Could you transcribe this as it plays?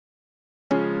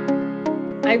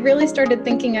I really started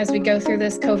thinking as we go through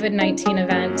this COVID-19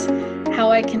 event,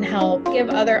 how I can help give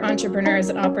other entrepreneurs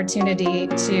an opportunity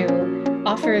to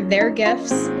offer their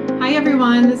gifts. Hi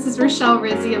everyone, this is Rochelle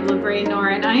Rizzi of Vrai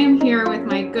Nord, and I am here with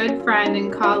my good friend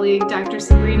and colleague, Dr.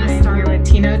 Sabrina Starr. Here with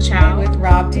Tino Chow. With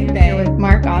Rob Dubé. Here with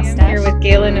Mark Ostash. Here with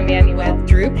Galen Emanuel. With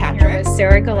Drew Patrick. Here with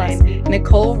Sarah Gillespie.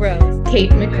 Nicole Rose.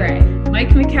 Kate McRae.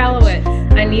 Mike McAllowitz.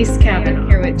 Anise Kavanaugh.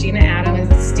 Here with Gina Adams.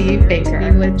 With Steve Baker.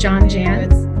 Here with John Jan.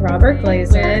 With Robert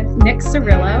Glazer. With Nick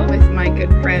Cirillo. With my good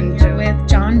friend Joe. With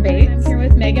John Bates. Here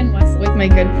with Megan Wessel. With my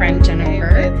good friend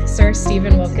Jennifer. With Sir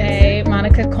Stephen Wilkins.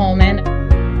 Monica Coleman.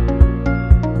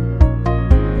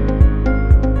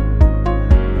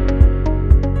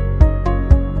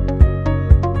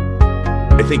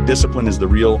 I think discipline is the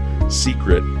real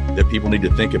secret that people need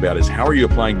to think about, is how are you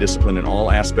applying discipline in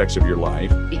all aspects of your life?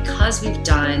 Because we've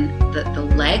done the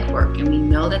legwork and we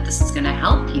know that this is going to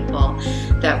help people,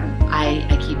 that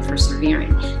I keep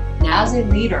persevering. Now, as a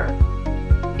leader,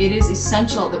 it is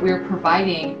essential that we are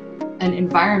providing an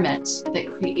environment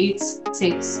that creates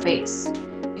safe space.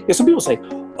 Yeah, some people say,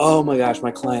 oh my gosh,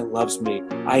 my client loves me.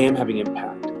 I am having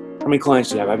impact. How many clients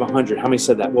do you have? I have 100. How many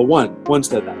said that? Well, one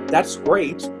said that. That's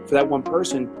great for that one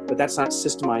person, but that's not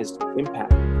systemized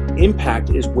impact.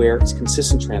 Impact is where it's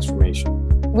consistent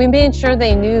transformation. We made sure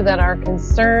they knew that our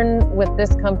concern with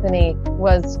this company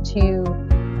was to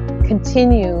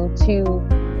continue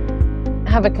to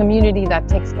have a community that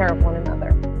takes care of one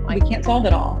another. We can't solve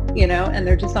it all, and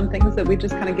there are just some things that we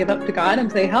just kind of give up to God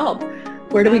and say, help.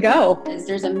 Where do we go?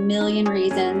 There's a million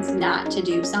reasons not to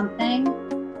do something,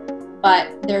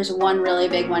 but there's one really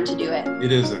big one to do it.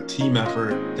 It is a team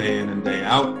effort day in and day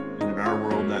out. And in our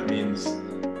world, that means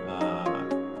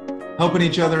helping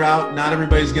each other out. Not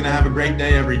everybody's going to have a great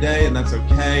day every day, and that's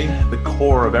okay. The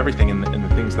core of everything and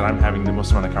the things that I'm having the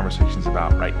most amount of conversations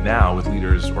about right now with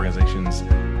leaders, organizations,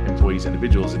 employees,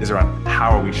 individuals is around how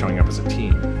are we showing up as a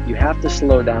team. You have to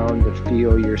slow down to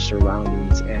feel your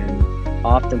surroundings, and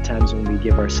oftentimes when we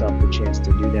give ourselves the chance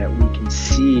to do that, we can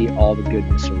see all the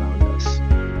goodness around us.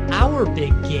 Our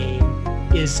big game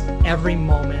is every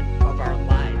moment of our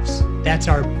lives. That's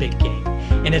our big game,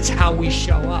 and it's how we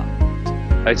show up.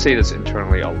 I say this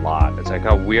internally a lot. It's like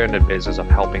how we're in the business of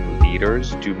helping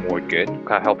leaders do more good,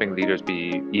 helping leaders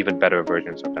be even better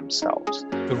versions of themselves.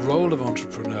 The role of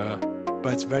entrepreneur,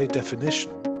 by its very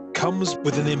definition, comes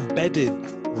with an embedded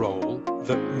role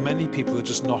that many people are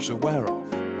just not aware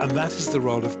of, and that is the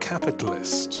role of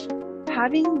capitalist.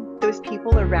 Having those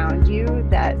people around you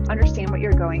that understand what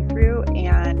you're going through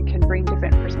and can bring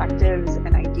different perspectives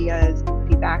and ideas and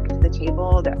feedback to the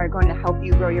table that are going to help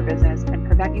you grow your business and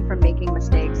prevent you from making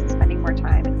mistakes and spending more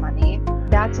time and money,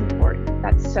 that's important.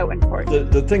 That's so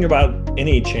important. The thing about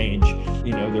any change,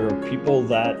 there are people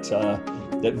that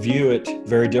view it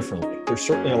very differently. There's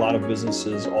certainly a lot of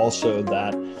businesses also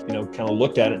that, kind of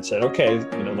looked at it and said, okay,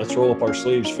 let's roll up our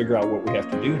sleeves, figure out what we have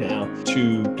to do now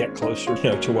to get closer,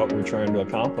 to what we're trying to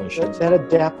accomplish. That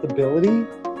adaptability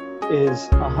is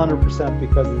 100%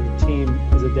 because the team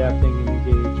is adapting and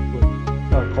engaged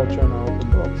with our culture and our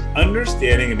open books.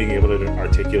 Understanding and being able to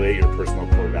articulate your personal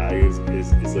core values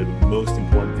is the most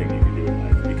important thing you can do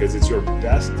in life, because it's your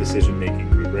best decision-making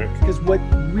rubric. Because what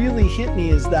really hit me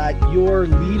is that your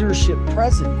leadership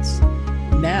presence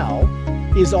now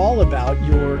is all about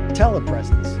your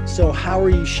telepresence. So how are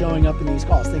you showing up in these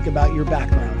calls? Think about your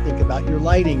background, think about your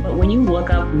lighting. But when you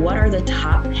look up what are the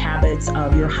top habits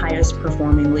of your highest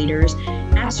performing leaders,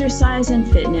 exercise and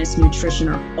fitness, nutrition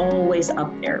are always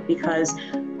up there, because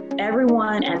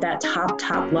everyone at that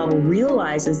top level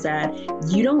realizes that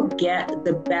you don't get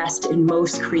the best and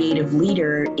most creative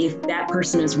leader if that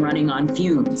person is running on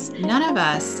fumes. None of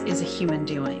us is a human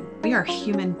doing. We are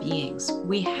human beings.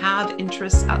 We have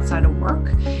interests outside of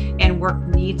work, and work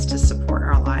needs to support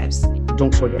our lives.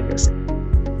 Don't forget yourself,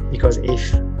 because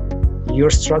if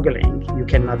you're struggling, you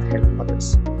cannot help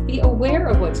others. Be aware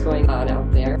of what's going on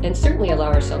out there, and certainly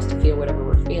allow ourselves to feel whatever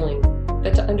we're feeling,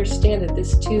 but to understand that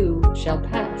this too shall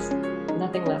pass.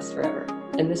 Nothing lasts forever,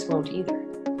 and this won't either.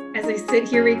 As I sit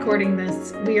here recording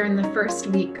this, we are in the first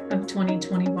week of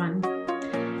 2021.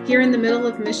 Here in the middle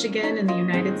of Michigan in the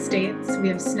United States, we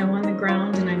have snow on the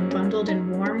ground, and I'm bundled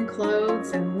in warm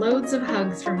clothes and loads of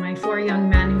hugs from my 4 young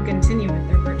men who continue with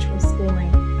their virtual schooling.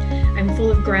 I'm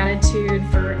full of gratitude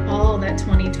for all that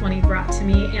 2020 brought to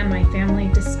me and my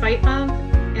family, despite of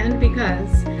and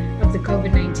because of the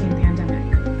COVID-19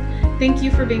 pandemic. Thank you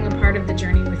for being a part of the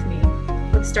journey with me.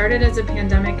 What started as a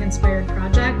pandemic-inspired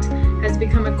project has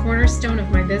become a cornerstone of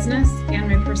my business and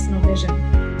my personal vision.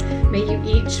 May you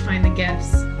each find the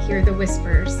gifts, hear the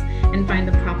whispers, and find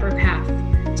the proper path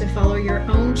to follow your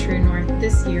own true north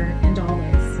this year and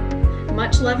always. Much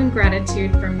Much love and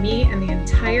gratitude from me and the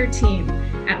entire team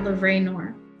at Vrai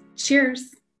Nord.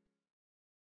 Cheers.